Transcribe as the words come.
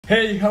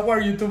Hey, how are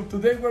YouTube?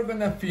 Today we're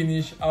gonna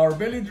finish our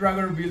belly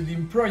dragger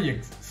building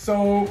project.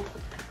 So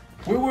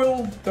we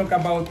will talk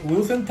about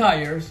wheels and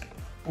tires.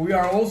 We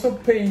are also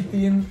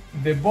painting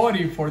the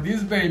body for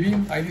this baby.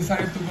 I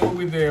decided to go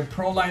with the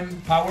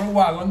Proline Power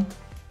Wagon.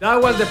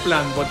 That was the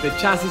plan, but the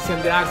chassis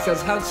and the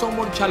axles had some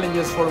more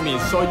challenges for me,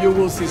 so you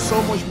will see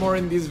so much more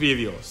in this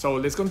video. So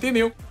let's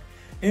continue.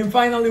 And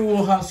finally,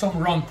 we'll have some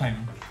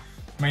runtime.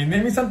 My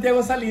name is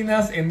Santiago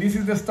Salinas, and this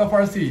is the Stuff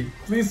RC.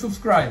 Please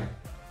subscribe.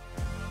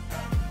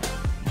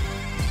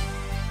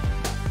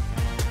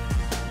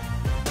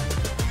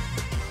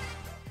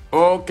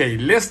 Okay,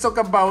 let's talk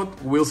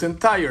about wheels and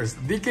tires.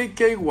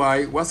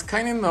 DKKY was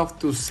kind enough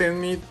to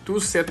send me two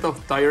sets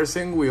of tires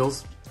and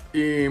wheels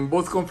in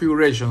both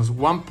configurations,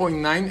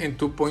 1.9 and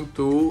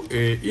 2.2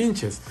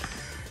 inches.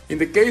 In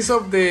the case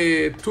of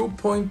the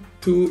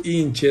 2.2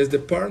 inches, the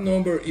part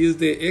number is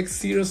the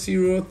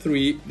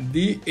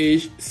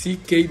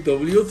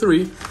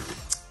X003DHCKW3,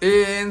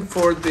 and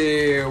for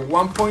the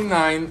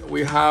 1.9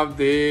 we have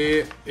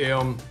the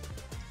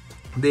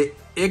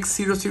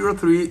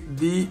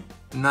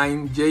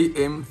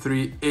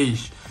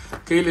X003D9JM3H.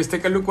 Okay, let's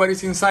take a look what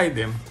is inside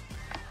them.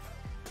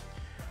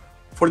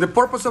 For the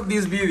purpose of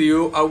this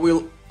video, I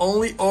will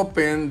only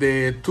open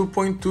the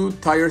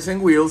 2.2 tires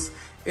and wheels,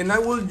 and I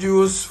will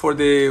use, for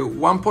the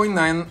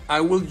 1.9,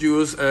 I will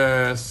use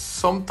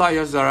some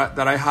tires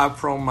that I have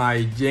from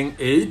my Gen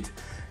 8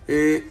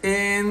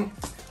 and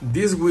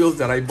these wheels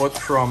that I bought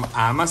from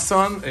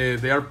Amazon.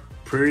 They are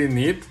pretty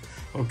neat.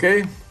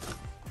 Okay,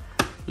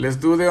 let's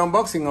do the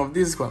unboxing of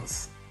these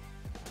ones.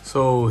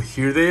 So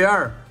here they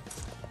are.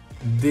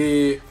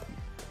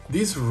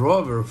 This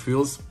rubber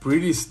feels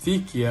pretty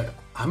sticky.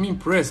 I'm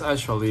impressed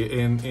actually,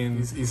 and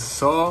it's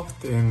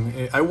soft,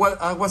 and I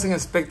wasn't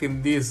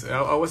expecting this.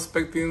 I was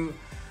expecting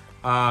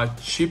a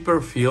cheaper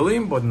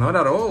feeling, but not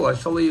at all.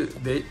 Actually,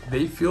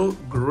 they feel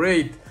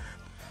great.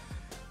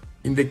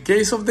 In the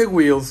case of the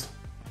wheels,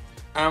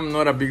 I'm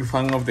not a big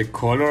fan of the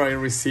color I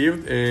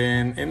received,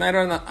 and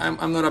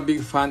I'm not a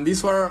big fan.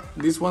 These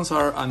ones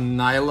are a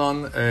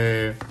nylon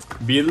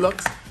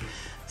beadlocks.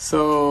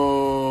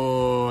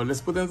 So let's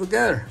put them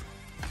together.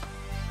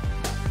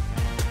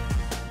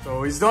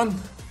 So it's done.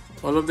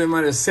 All of them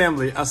are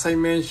assembly. As I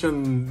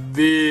mentioned,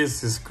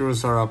 these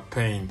screws are a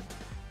pain.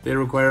 They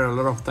require a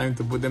lot of time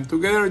to put them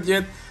together,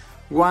 yet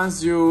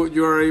once you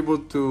are able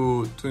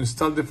to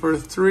install the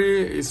first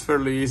three, it's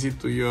fairly easy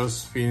to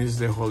just finish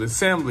the whole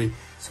assembly.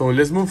 So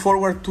let's move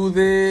forward to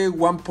the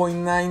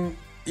 1.9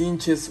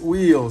 inches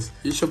wheels.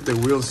 Each of the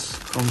wheels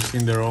comes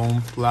in their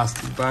own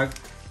plastic bag.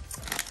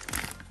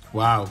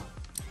 Wow.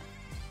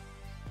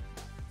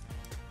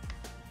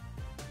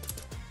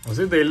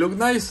 See, they look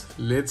nice.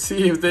 Let's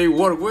see if they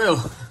work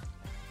well.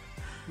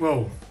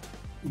 Wow,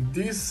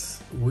 these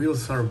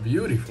wheels are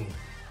beautiful.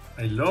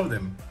 I love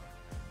them.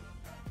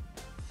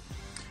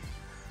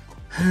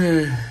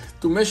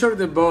 To measure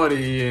the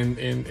body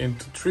and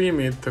to trim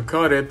it, to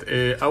cut it,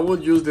 I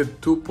would use the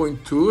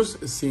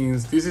 2.2s,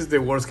 since this is the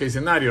worst case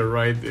scenario,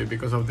 right?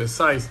 Because of the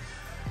size.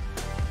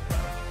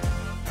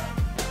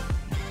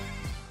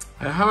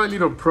 I have a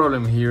little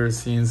problem here,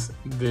 since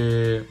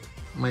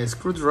my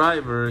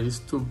screwdriver is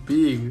too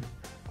big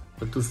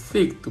or too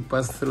thick to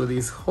pass through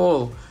this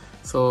hole.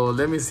 So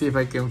let me see if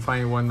I can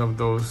find one of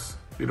those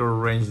little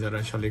wrench that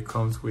actually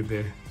comes with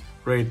the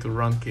ready to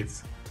run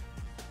kits.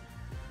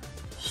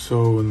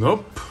 So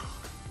nope,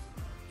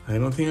 I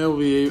don't think I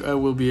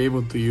will be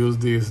able to use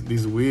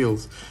these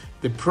wheels.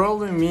 The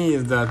problem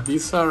is that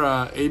these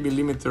are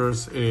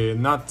 8mm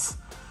nuts,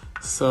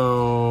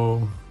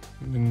 so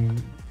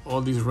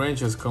all these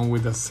wrenches come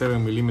with a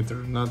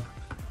 7mm nut.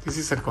 This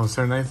is a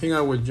concern. I think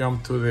I would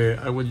jump to the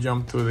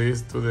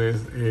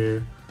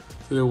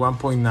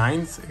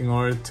 1.9s in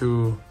order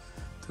to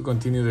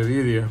continue the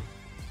video.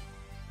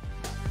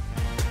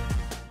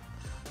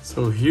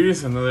 So here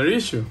is another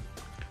issue.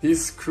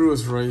 These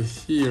screws right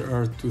here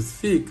are too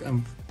thick,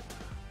 and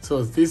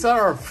so these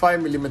are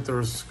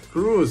 5mm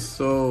screws,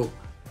 so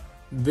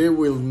they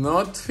will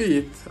not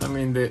fit. I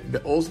mean,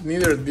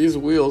 neither these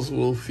wheels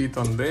will fit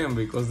on them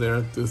because they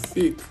are too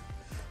thick.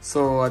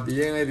 So at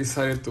the end, I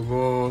decided to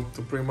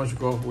pretty much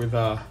go with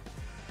my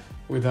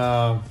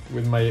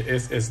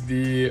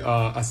SSD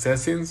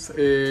Assassins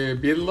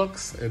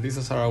beadlocks.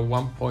 These are a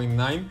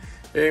 1.9,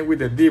 and with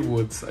the deep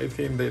woods, I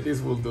think that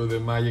this will do the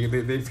magic.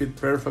 They fit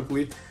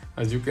perfectly,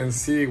 as you can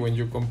see when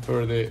you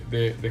compare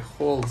the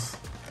holes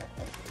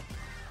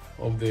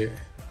of the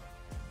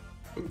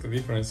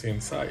difference in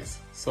size.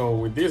 So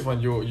with this one,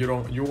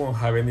 you won't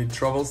have any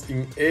troubles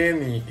in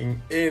any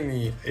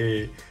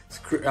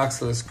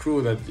axle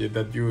screw that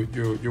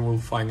you will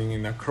find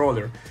in a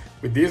crawler.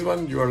 With this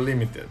one, you are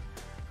limited.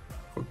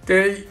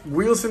 Okay,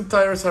 wheels and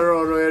tires are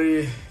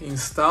already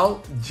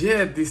installed,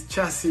 yet this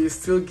chassis is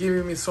still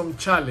giving me some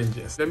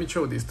challenges. Let me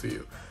show this to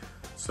you.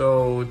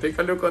 So take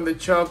a look on the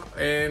chock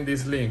and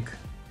this link.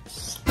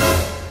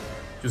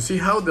 You see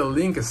how the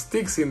link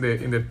sticks in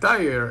the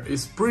tire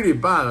is pretty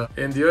bad.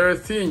 And the other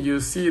thing, you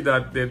see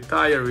that the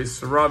tire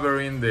is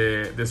rubbering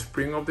the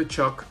spring of the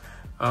chock.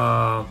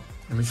 Let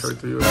me show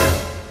it to you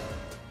again.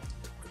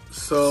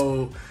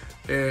 So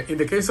in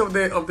the case of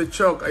the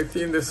choke, I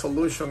think the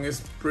solution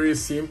is pretty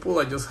simple.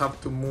 I just have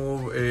to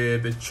move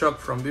the choke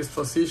from this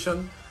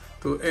position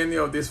to any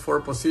of these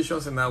 4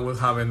 positions, and I will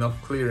have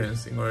enough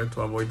clearance in order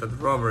to avoid that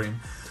rubbering.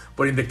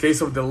 But in the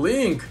case of the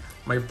link,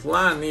 my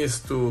plan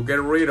is to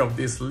get rid of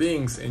these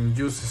links and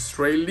use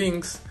straight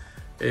links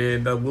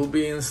that will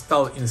be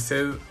installed.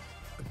 Instead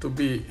to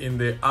be in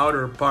the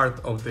outer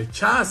part of the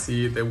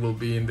chassis, they will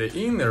be in the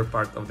inner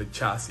part of the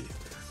chassis.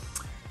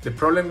 The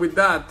problem with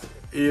that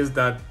is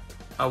that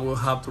I will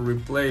have to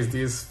replace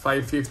this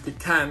 550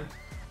 can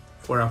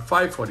for a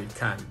 540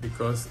 can,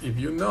 because if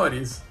you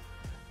notice,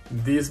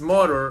 this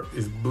motor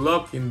is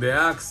blocking the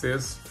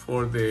access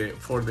to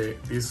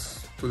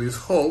these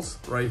holes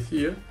right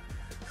here.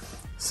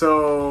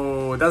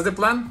 So that's the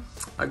plan.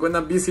 I'm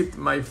gonna visit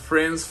my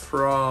friends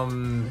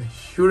from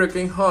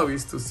Hurricane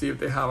Hobbies to see if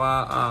they have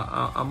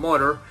a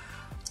motor,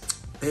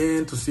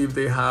 and to see if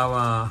they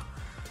have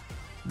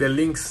the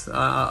links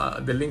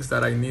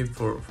that I need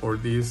for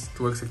this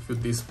to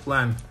execute this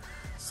plan.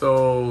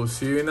 So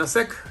see you in a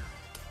sec.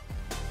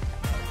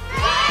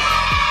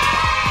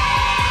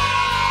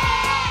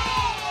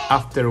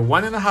 After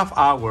 1.5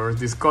 hours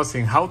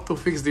discussing how to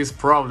fix this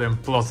problem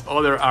plus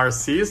other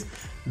RCs,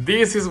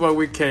 this is what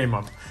we came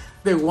up.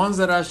 The ones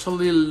that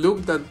actually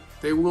look that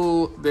they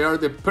are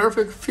the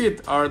perfect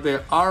fit are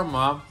the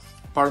ARMA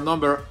part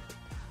number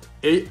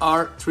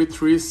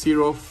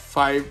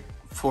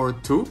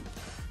AR330542.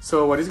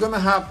 So what is gonna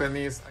happen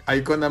is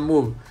I'm gonna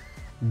move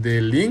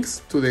the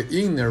links to the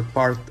inner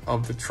part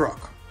of the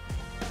truck.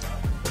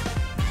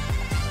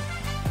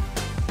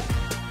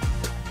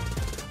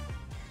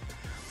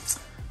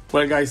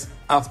 Well guys,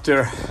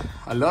 after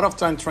a lot of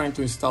time trying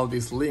to install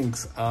these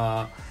links,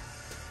 I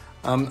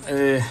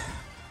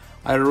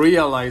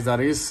realized that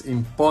it's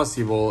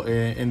impossible,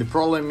 and the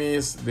problem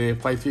is the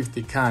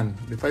 550 can.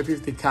 The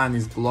 550 can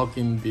is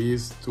blocking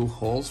these 2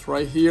 holes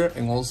right here,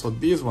 and also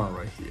this one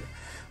right here.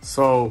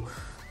 So,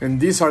 and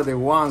these are the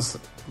ones,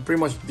 pretty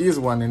much this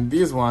one and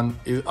this one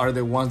are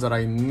the ones that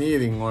I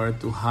need in order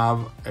to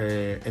have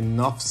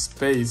enough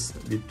space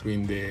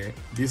between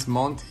this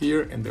mount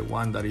here and the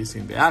one that is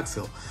in the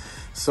axle.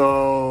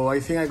 So I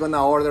think I'm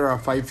gonna order a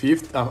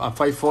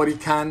 540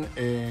 can.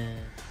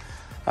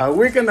 A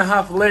week and a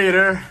half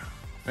later,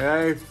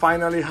 I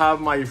finally have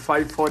my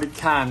 540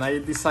 can. I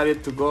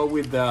decided to go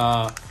with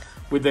the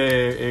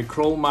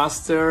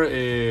Crowmaster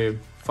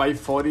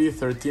 540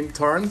 13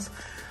 turns.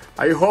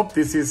 I hope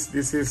this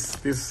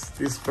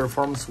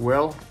performs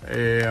well,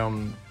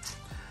 and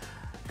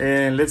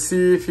let's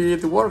see if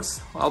it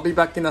works. I'll be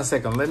back in a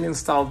second. Let me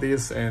install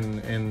this,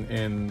 and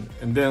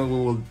then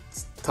we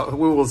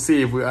will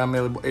see if I'm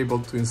able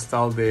to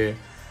install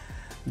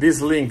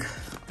these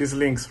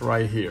links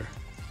right here.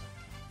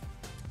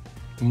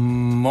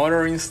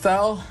 Motor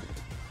install.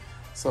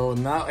 So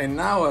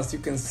now as you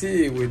can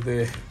see with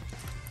the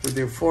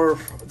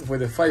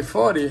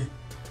 540,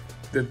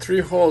 the 3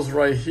 holes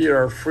right here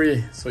are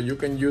free, so you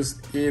can use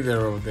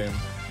either of them.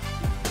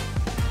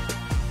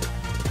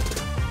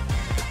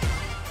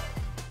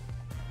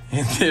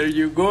 And there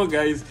you go,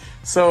 guys.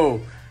 So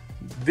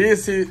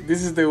this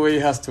is the way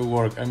it has to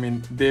work. I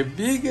mean, the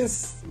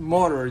biggest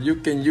motor you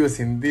can use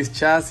in this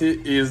chassis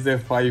is the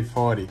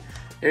 540.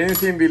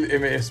 Anything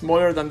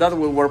smaller than that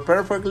will work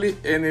perfectly.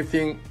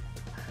 Anything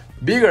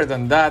bigger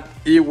than that,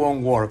 it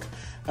won't work.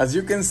 As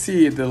you can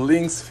see, the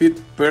links fit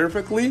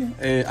perfectly.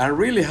 I'm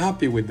really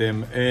happy with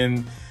them.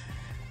 And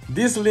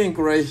this link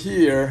right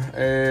here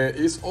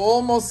is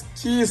almost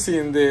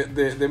kissing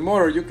the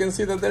motor. You can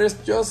see that there is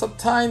just a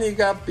tiny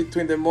gap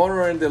between the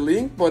motor and the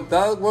link, but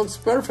that works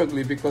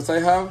perfectly because I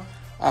have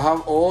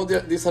all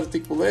this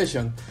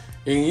articulation,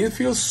 and it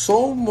feels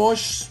so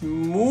much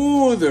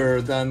smoother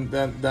than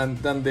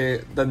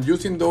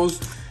using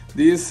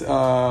these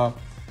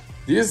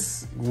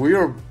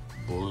weird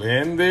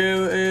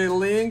blended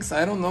links.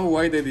 I don't know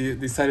why they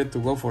decided to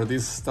go for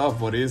this stuff,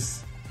 but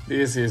this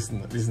is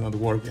not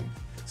working.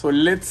 So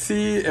let's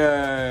see.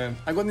 I'm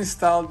gonna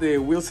install the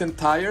wheels and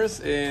tires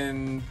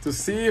and to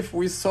see if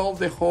we solve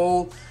the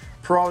whole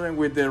problem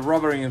with the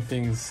rubbering and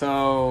things.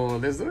 So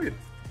let's do it.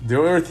 The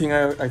other thing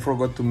I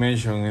forgot to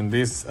mention, and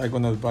this I'm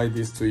gonna advise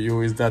this to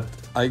you, is that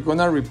I'm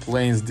gonna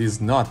replace these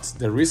nuts.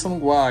 The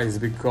reason why is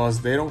because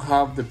they don't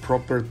have the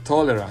proper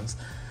tolerance.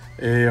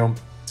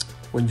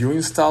 When you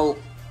install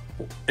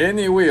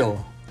any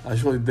wheel,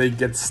 actually they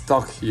get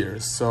stuck here.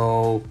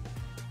 So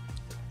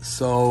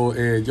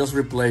just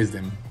replace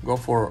them. Go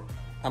for,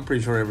 I'm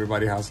pretty sure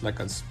everybody has like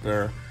a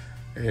spare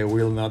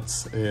wheel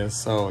nuts,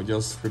 so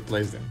just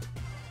replace them.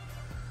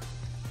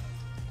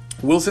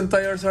 Wheels and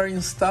tires are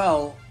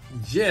installed,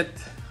 yet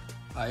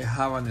I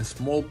have a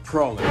small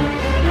problem. Let's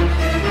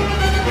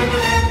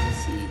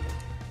see,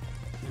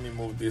 let me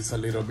move this a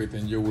little bit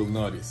and you will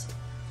notice.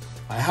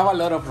 I have a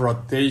lot of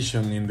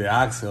rotation in the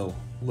axle.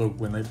 Look,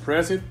 when I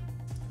press it,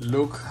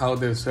 look how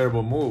the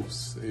servo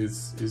moves.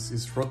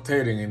 It's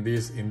rotating in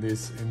this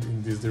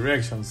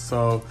direction.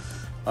 So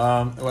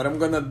what I'm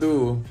gonna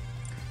do,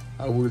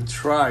 I will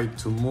try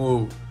to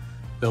move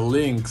the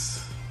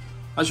links.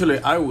 Actually,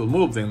 I will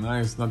move them.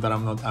 It's not that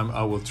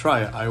I will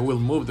try. I will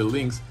move the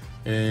links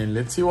and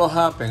let's see what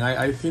happens.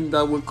 I think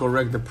that will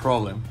correct the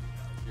problem.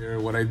 Here,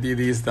 what I did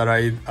is that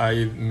I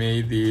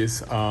made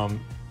this I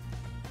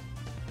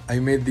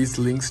made these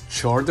links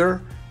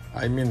shorter.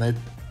 I mean, I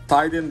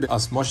tightened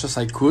as much as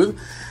I could.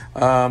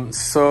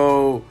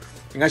 So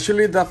and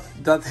actually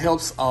that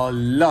helps a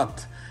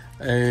lot.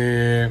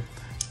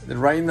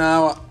 Right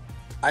now,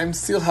 I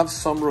still have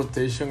some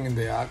rotation in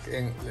the axle,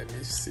 and let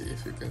me see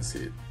if you can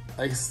see it.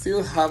 I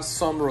still have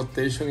some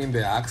rotation in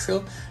the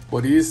axle,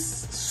 but it's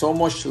so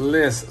much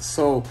less.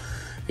 So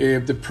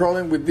the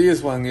problem with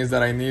this one is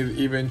that I need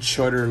even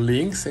shorter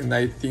links, and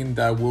I think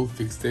that will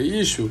fix the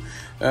issue.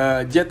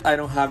 Yet I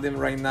don't have them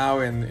right now,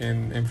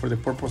 and for the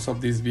purpose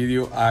of this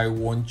video, I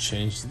won't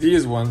change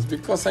these ones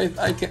because I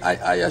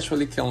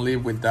actually can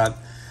live with that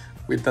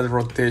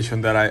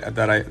rotation that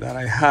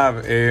I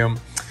have.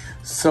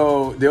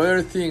 So the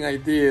other thing I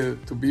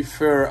did, to be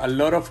fair, a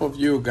lot of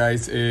you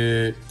guys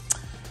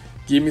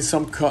gave me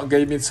some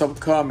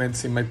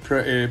comments in my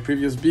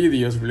previous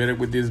videos related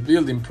with this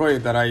building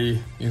project that I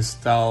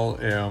installed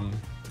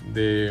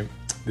the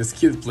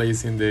skid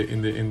plates in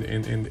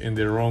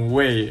the wrong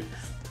way.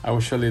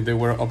 Actually, they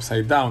were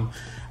upside down.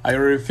 I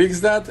already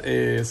fixed that,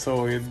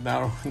 so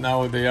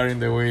now they are in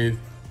the way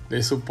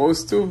they're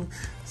supposed to.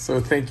 So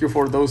thank you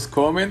for those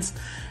comments.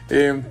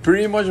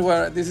 Pretty much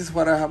this is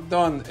what I have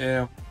done.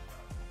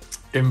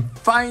 And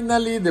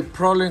finally, the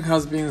problem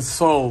has been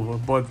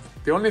solved. But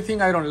the only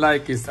thing I don't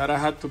like is that I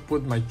had to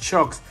put my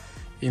chocks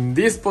in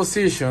this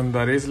position.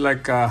 That is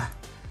like I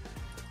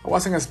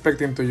wasn't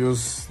expecting to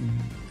use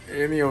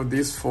any of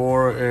these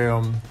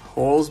 4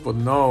 holes, but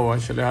no,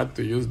 actually I had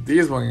to use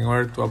this one in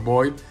order to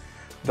avoid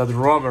that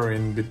rubber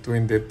in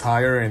between the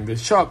tire and the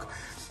shock.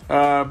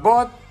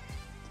 But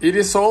it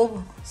is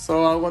solved,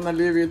 so I'm gonna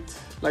leave it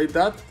like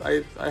that.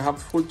 I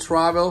have full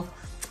travel.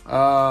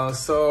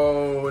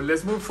 So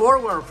let's move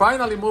forward,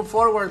 finally move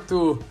forward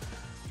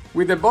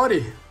with the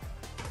body.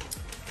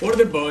 For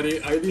the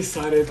body, I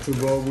decided to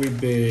go with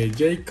the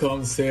J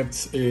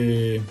Concepts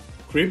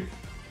Creep.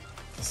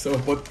 So,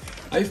 but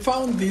I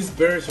found this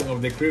version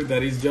of the Creep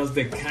that is just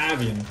the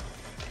cabin.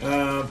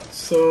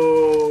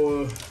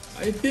 So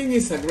I think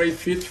it's a great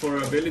fit for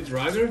a belly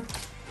dragger.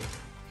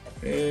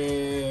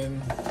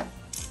 And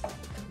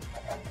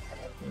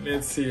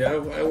let's see, I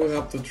will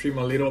have to trim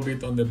a little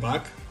bit on the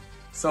back.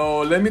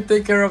 So let me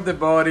take care of the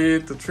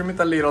body to trim it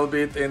a little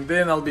bit, and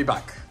then I'll be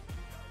back.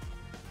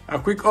 A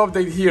quick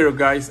update here,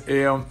 guys.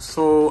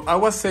 So I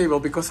was able,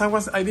 because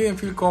I didn't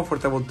feel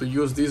comfortable to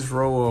use this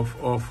row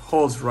of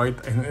holes, right?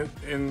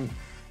 And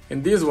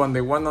this one,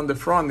 the one on the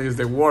front, is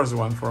the worst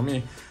one for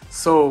me.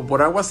 So, but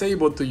I was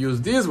able to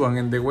use this one,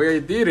 and the way I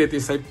did it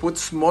is I put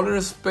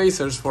smaller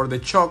spacers for the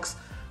chocks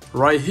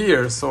right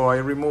here. So I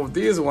removed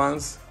these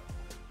ones,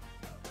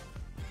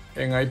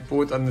 and I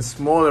put a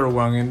smaller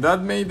one, and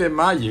that made the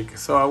magic.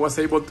 So I was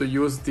able to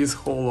use this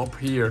hole up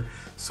here.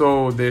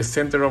 So the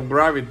center of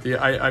gravity,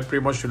 I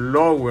pretty much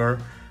lower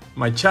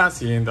my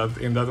chassis in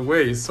that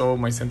way. So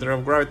my center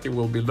of gravity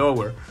will be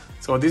lower.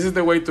 So this is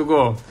the way to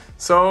go.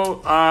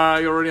 So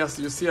as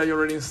you see, I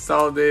already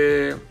installed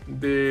the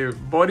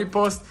body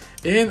post,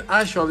 and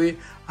actually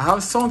I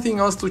have something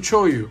else to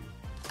show you.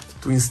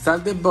 To install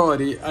the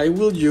body, I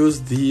will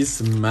use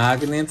these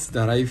magnets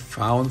that I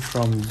found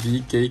from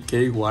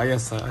DKKY.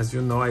 As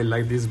you know, I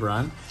like this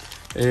brand.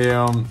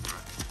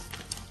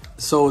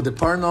 So the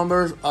part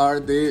numbers are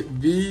the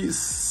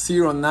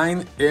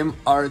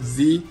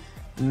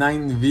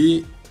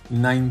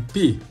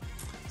V09MRZ9V9P.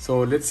 So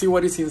let's see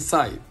what is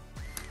inside.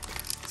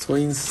 So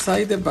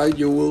inside the bag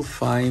you will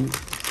find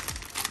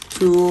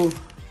 2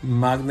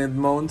 magnet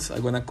mounts.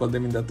 I'm gonna call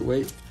them in that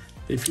way.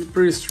 They feel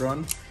pretty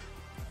strong.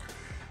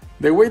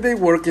 The way they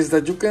work is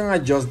that you can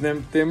adjust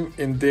them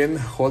and then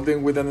hold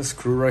them with a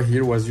screw right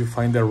here once you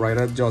find the right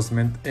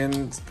adjustment.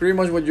 And pretty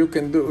much what you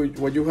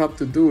have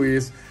to do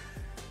is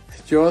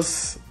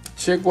just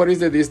check what is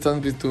the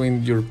distance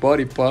between your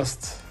body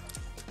posts,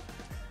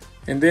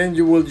 and then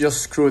you will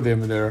just screw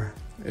them there.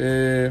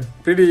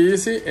 Pretty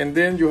easy. And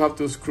then you have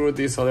to screw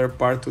this other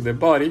part to the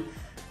body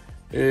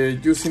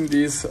using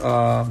these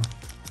the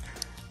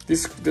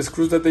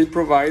screws that they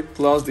provide,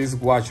 plus these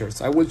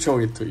washers. I will show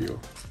it to you.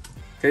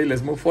 Okay,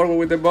 let's move forward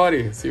with the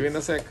body. See you in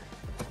a sec.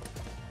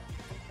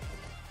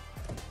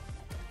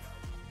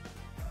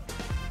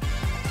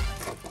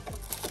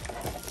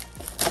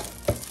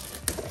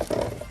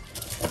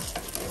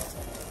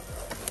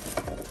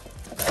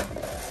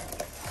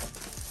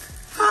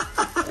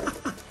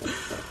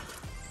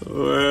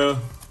 Well,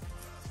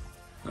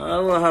 I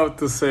will have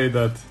to say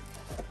that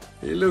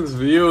it looks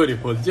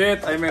beautiful.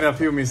 Yet I made a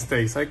few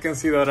mistakes. I can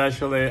see that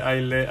actually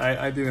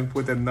I didn't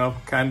put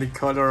enough candy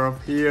color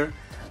up here.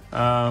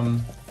 Let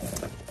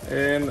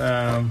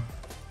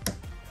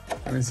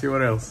me see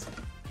what else.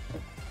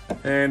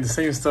 And the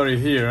same story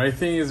here. I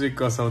think it's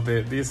because of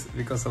these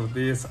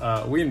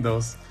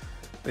windows.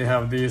 They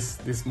have this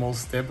small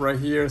step right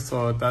here,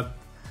 so that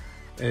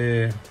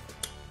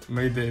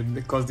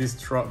caused this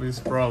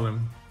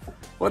problem.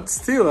 But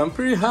still, I'm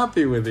pretty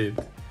happy with it.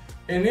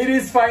 And it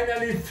is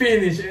finally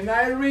finished, and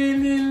I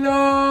really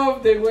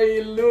love the way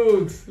it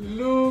looks.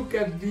 Look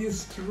at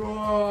this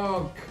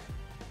truck,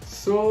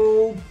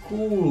 so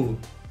cool.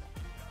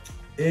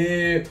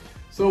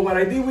 So what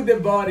I did with the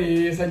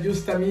body is I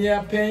used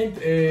Tamiya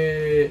paint,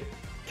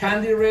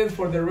 candy red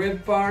for the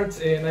red parts,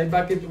 and I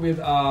back it with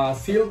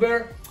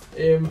silver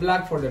and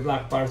black for the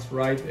black parts,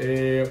 right?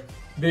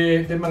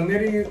 The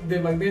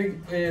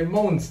magnetic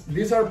mounts,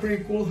 these are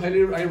pretty cool.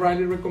 I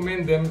highly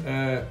recommend them.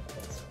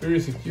 It's very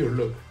secure,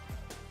 look.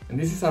 And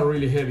this is a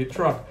really heavy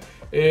truck.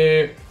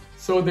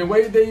 So the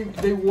way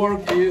they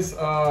work is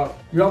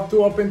you have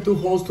to open 2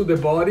 holes to the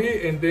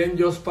body and then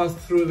just pass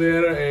through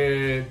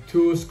there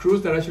 2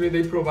 screws that actually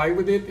they provide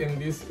with it in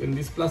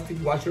these plastic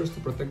washers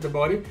to protect the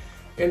body.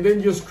 And then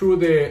you screw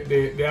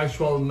the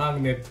actual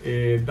magnet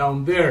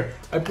down there.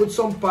 I put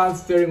some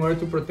pads there in order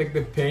to protect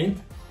the paint.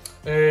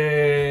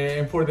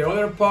 And for the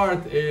other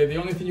part, the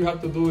only thing you have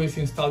to do is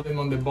install them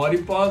on the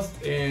body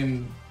post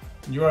and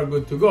you are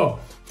good to go.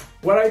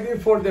 What I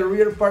did for the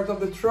rear part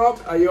of the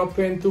truck, I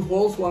opened 2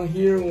 holes, one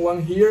here and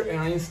one here, and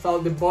I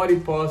installed the body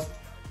post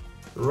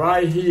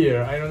right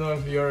here. I don't know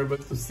if you're able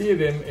to see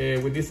them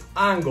with this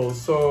angle.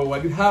 So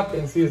what it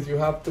happens is you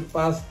have to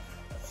pass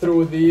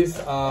through these,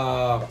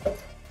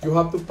 you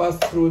have to pass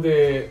through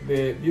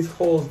these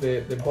holes,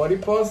 the body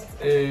post,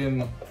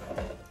 and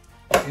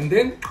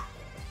then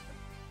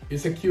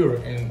it's secure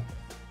and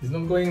it's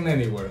not going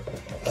anywhere.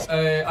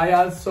 I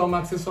add some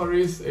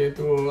accessories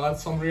to add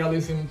some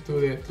realism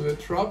to the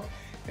truck,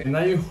 and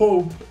I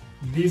hope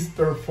this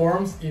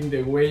performs in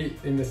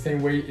the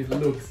same way it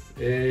looks.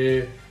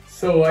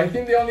 So I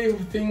think the only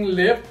thing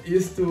left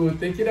is to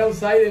take it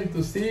outside and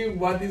to see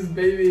what this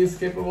baby is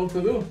capable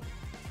to do.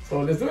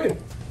 So let's do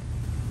it.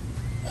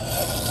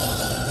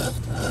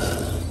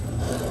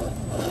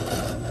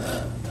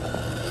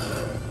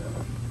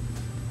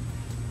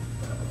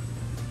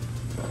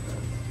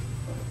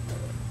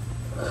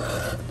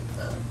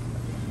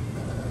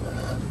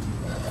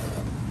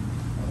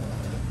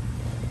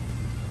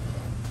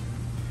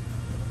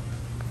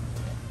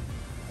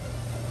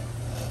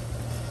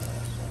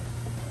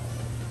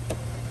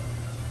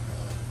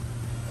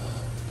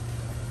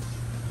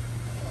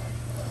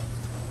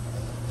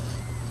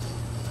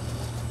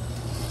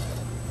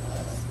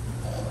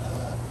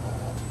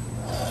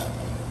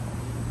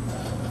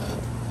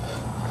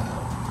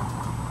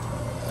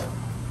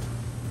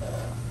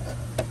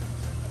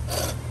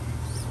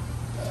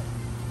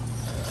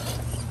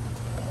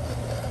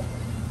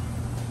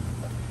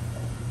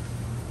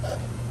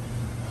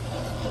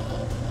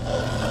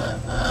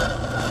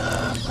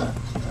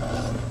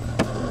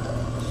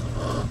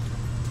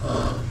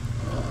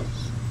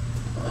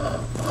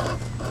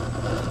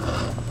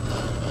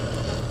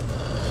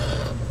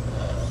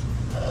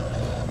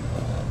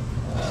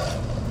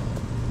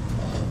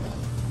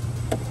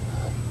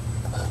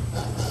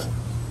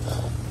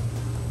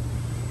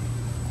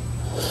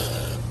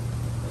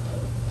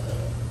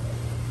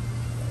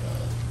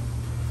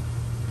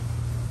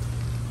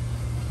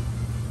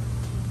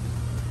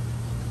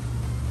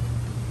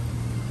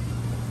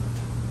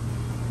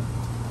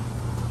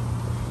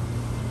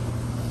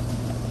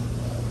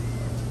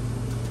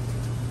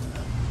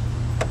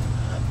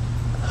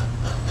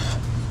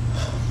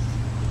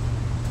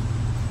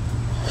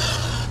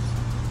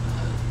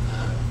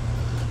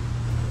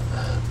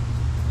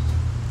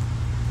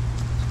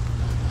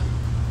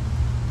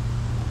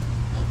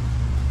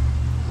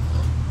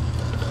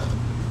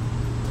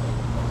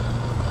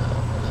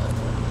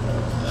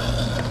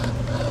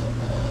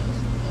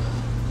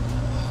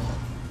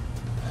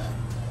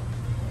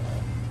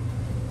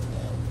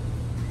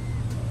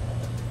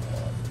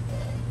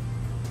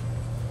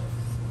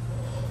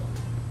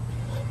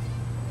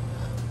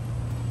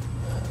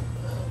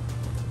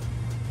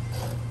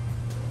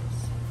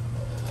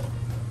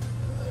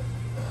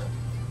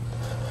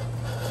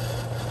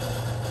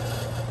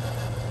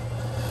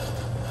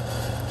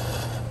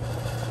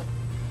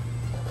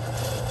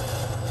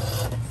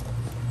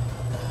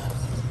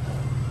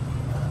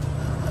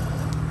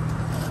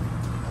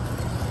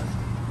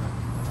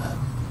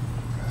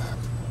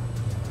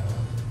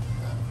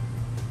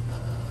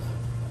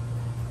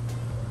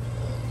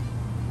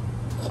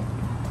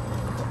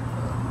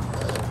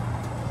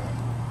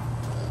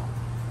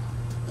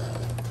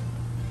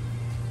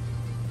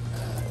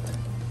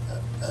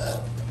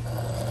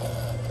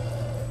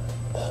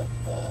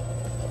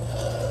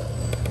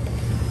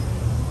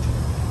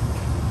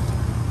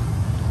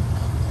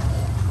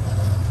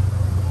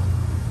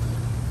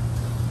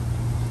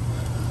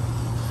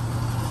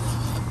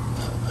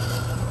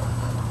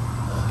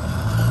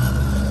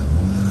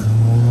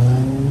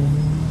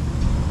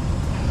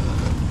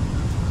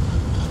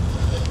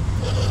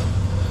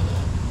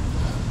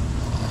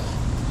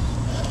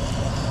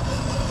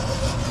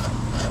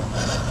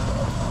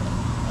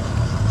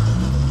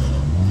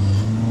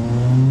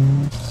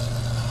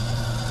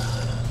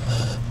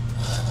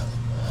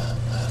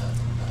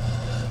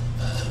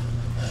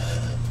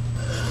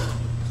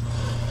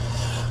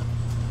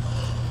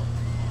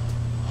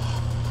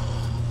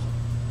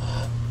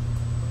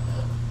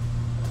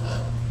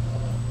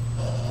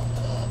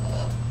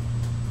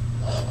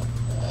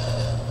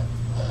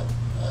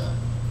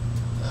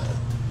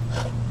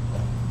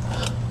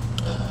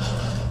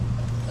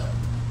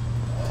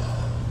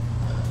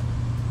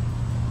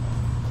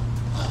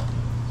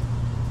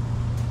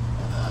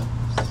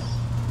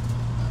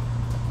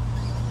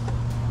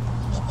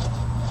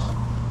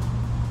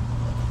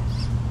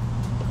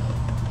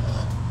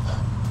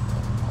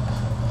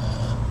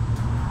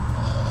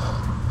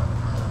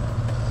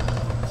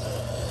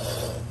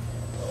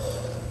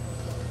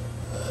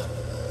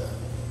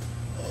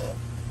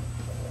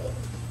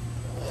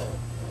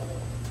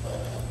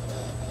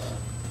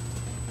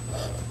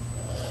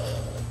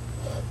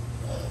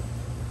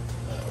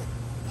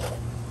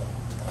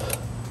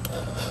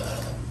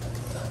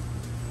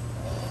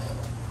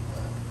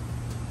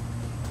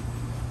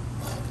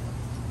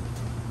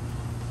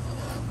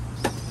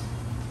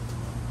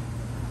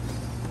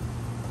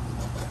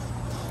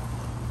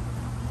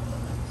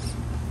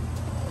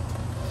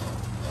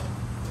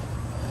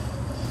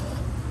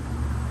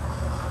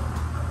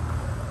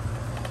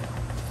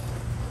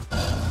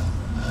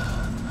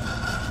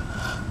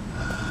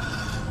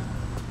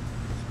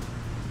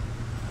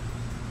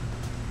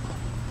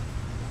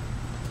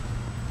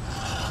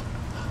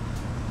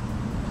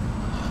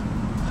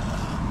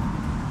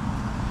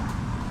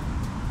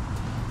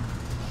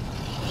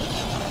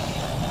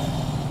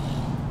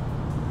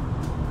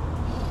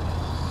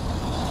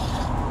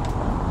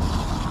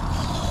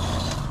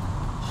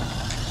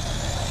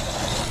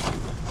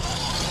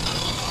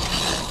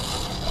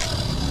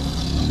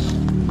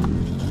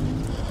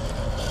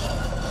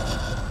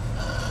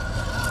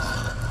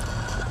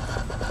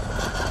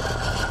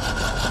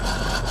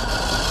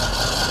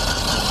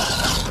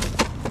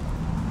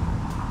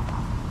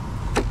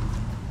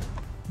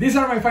 These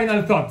are my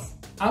final thoughts.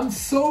 I'm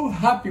so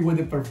happy with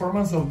the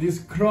performance of this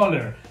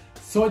crawler.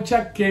 Such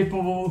a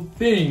capable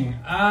thing.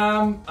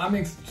 I'm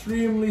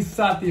extremely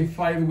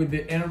satisfied with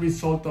the end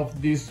result of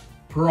this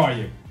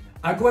project.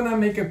 I'm gonna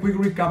make a quick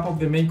recap of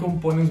the main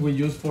components we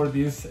use for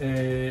this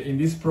in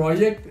this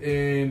project.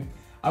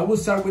 I will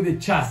start with the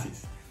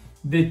chassis.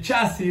 The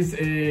chassis,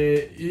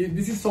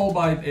 this is sold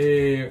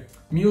by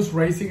Muse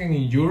Racing and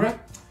Endura.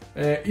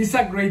 It's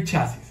a great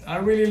chassis. I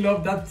really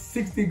love that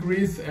 6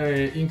 degrees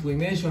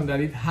inclination that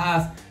it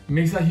has.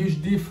 Makes a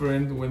huge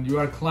difference when you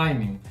are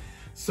climbing.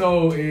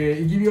 So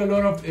it gives you a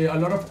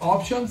lot of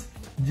options,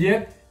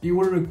 yet it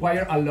will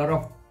require a lot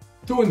of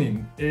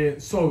tuning.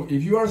 So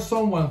if you are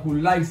someone who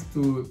likes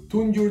to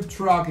tune your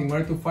truck in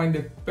order to find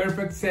the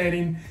perfect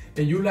setting,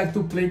 and you like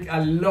to play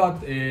a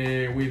lot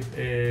with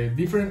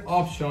different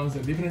options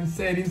and different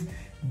settings,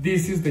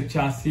 this is the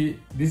chassis.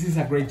 This is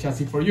a great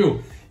chassis for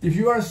you. If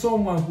you are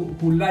someone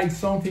who likes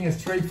something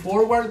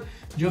straightforward,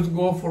 just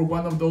go for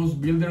one of those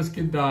builders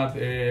kit that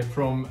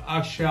from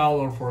Axial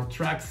or for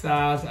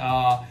Traxxas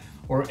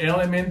or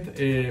Element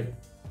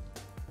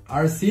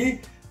RC.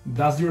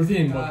 That's your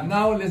thing. But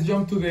now let's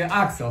jump to the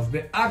axles.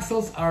 The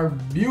axles are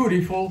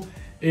beautiful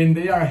and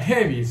they are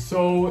heavy,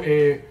 so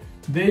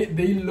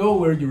they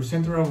lower your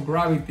center of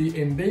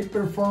gravity and they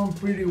perform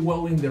pretty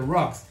well in the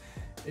rocks.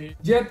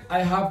 Yet I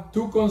have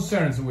two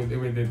concerns with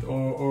it.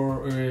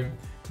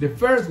 The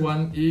first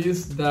one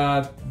is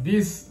that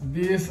this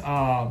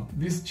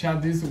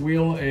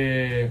wheel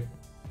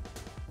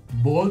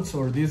bolts,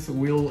 or these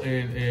wheel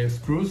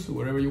screws,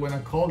 whatever you want to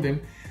call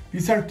them,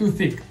 these are too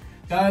thick.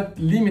 That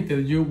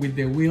limited you with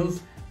the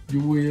wheels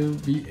you will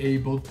be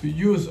able to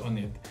use on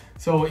it.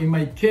 So in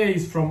my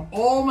case, from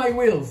all my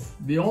wheels,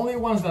 the only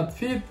ones that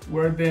fit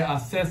were the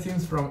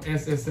Assassins from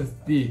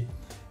SSSD.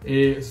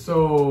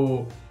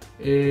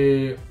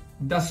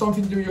 That's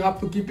something that you have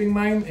to keep in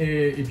mind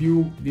if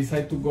you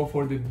decide to go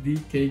for the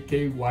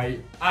DKKY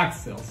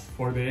axles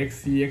for the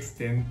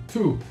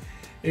XCX10II.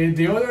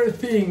 The other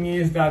thing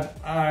is that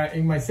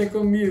in my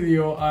second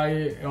video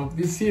of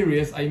this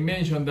series, I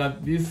mentioned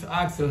that this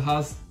axle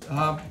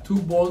have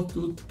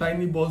two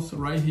tiny bolts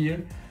right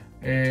here.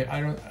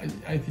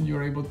 I think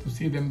you're able to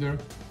see them there.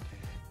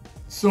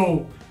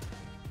 So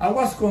I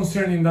was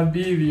concerned in that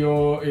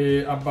video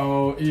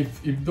about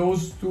if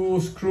those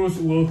two screws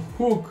will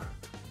hook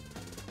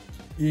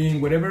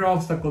in whatever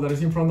obstacle that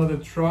is in front of the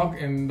truck,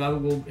 and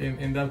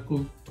that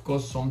could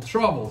cause some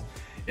trouble.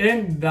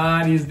 And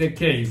that is the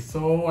case.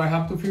 So I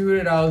have to figure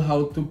it out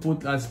how to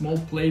put a small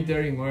plate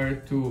there in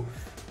order to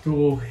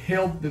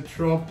help the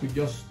truck to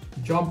just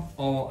jump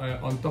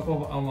on top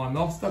of an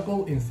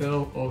obstacle instead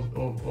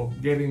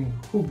of getting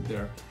hooked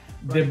there.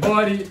 The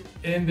body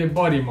and the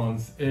body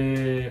mounts.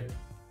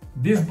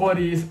 This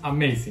body is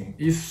amazing.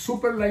 It's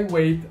super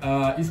lightweight.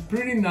 It's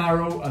pretty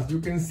narrow, as you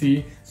can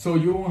see, so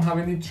you won't have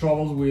any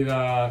troubles with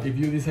if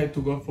you decide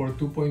to go for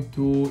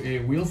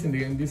 2.2 wheels.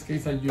 In this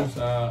case, I use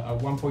a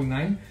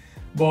 1.9.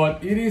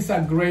 But it is a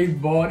great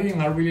body,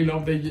 and I really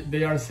love that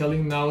they are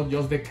selling now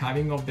just the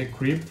cabin of the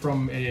Creep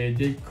from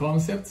J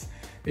Concepts.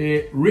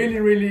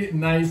 Really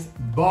nice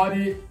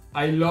body.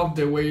 I love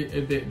the way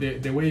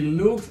the way it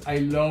looks. I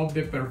love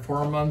the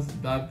performance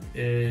that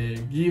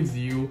gives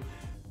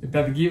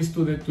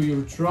to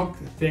your truck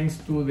thanks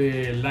to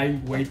the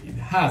lightweight it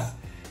has.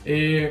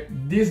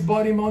 These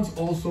body mounts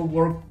also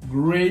work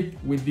great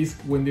with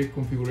the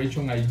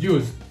configuration I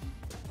use.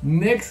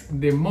 Next,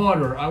 the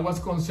motor. I was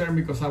concerned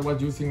because I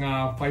was using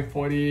a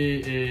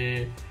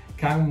 540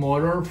 cam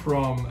motor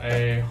from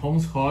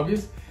Home's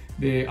Hobbies,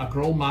 the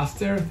Acroll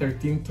Master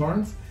 13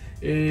 turns,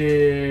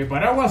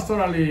 but I was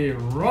totally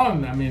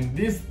wrong. I mean,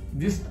 this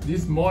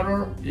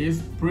motor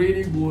is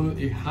pretty good.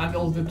 It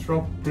handles the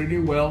truck pretty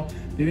well.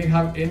 Didn't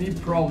have any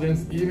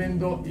problems, even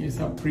though it's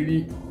a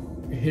pretty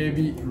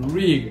heavy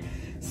rig.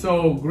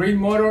 So great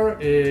motor.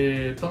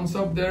 Thumbs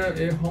up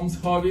there,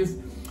 Home's Hobbies.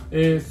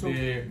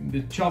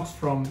 The chocks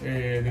from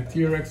the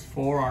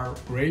TRX4 are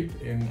great,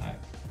 and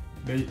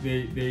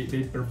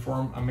they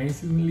perform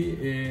amazingly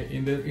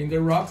in the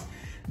rocks.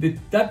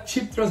 That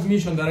cheap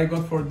transmission that I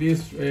got for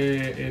this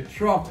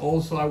truck,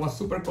 also I was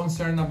super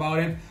concerned about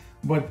it,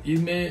 but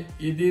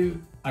it did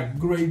a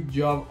great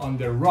job on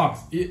the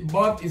rocks.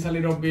 But it's a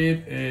little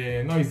bit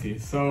noisy.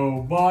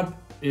 So, but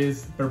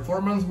is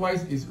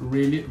performance-wise is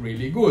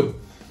really good.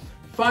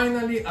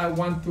 Finally, I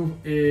want to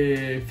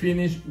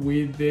finish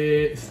with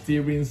the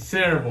steering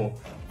servo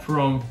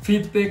from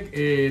FEETECH.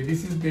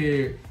 This is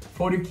the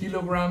 40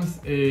 kilograms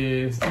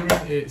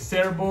steering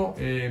servo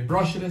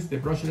brushless, the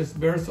brushless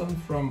version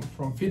from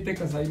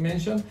FEETECH, as I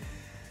mentioned.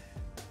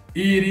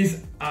 It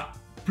is a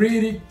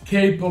pretty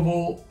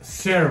capable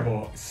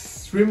servo,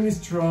 extremely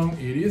strong.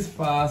 It is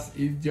fast.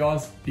 It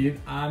just did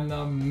an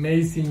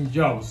amazing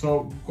job.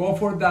 So go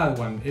for that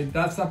one.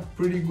 That's a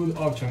pretty good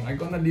option. I'm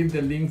gonna leave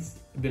the links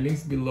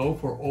below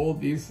for all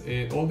these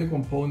all the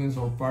components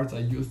or parts I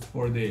used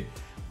for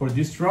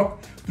this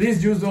truck.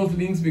 Please use those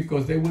links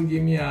because they will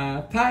give me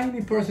a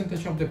tiny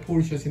percentage of the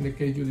purchase in the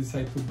case you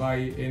decide to buy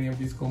any of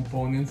these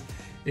components.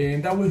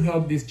 and that will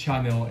help this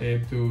channel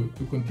to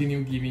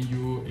continue giving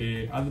you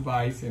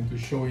advice and to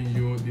showing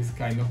you this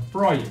kind of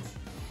projects.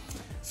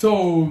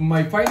 So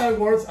my final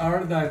words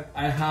are that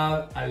I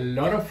had a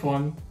lot of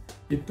fun.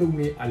 It took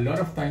me a lot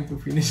of time to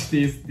finish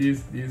these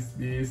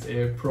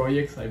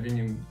projects. I've been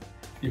in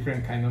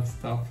different kind of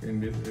stuff in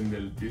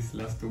these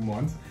last 2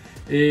 months,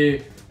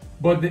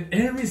 but the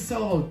end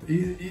result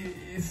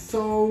is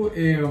so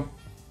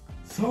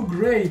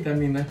great. I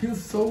mean, I feel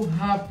so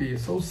happy,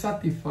 so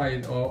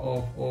satisfied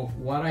of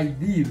what I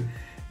did.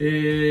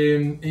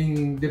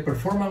 And the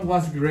performance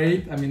was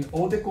great. I mean,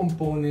 all the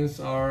components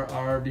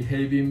are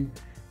behaving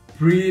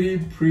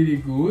pretty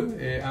good.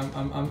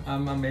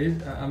 I'm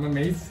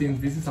amazed since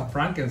this is a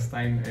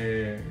Frankenstein.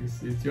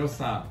 It's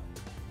just I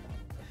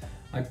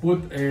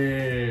put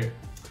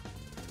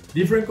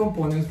different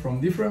components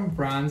from different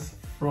brands,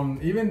 from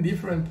even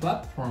different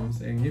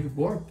platforms, and it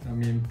worked, I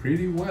mean,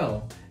 pretty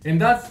well. And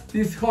that's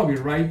this hobby,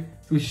 right?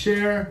 To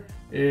share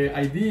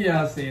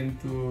ideas and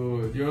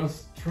to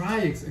just try,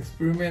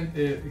 experiment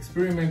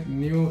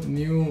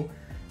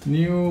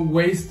new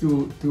ways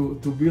to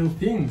build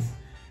things.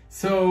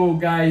 So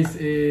guys,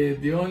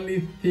 the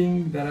only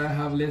thing that I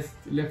have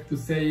left to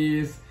say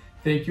is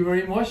thank you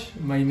very much.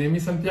 My name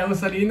is Santiago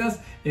Salinas,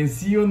 and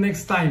see you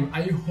next time.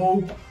 I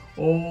hope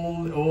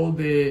all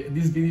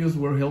these videos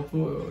were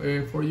helpful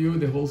for you,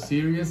 the whole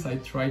series. I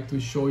tried to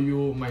show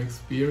you my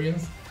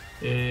experience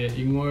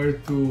in order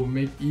to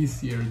make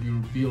easier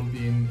your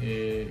building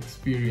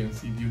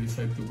experience if you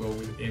decide to go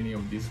with any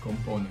of these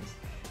components.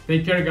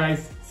 Take care,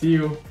 guys. See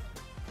you.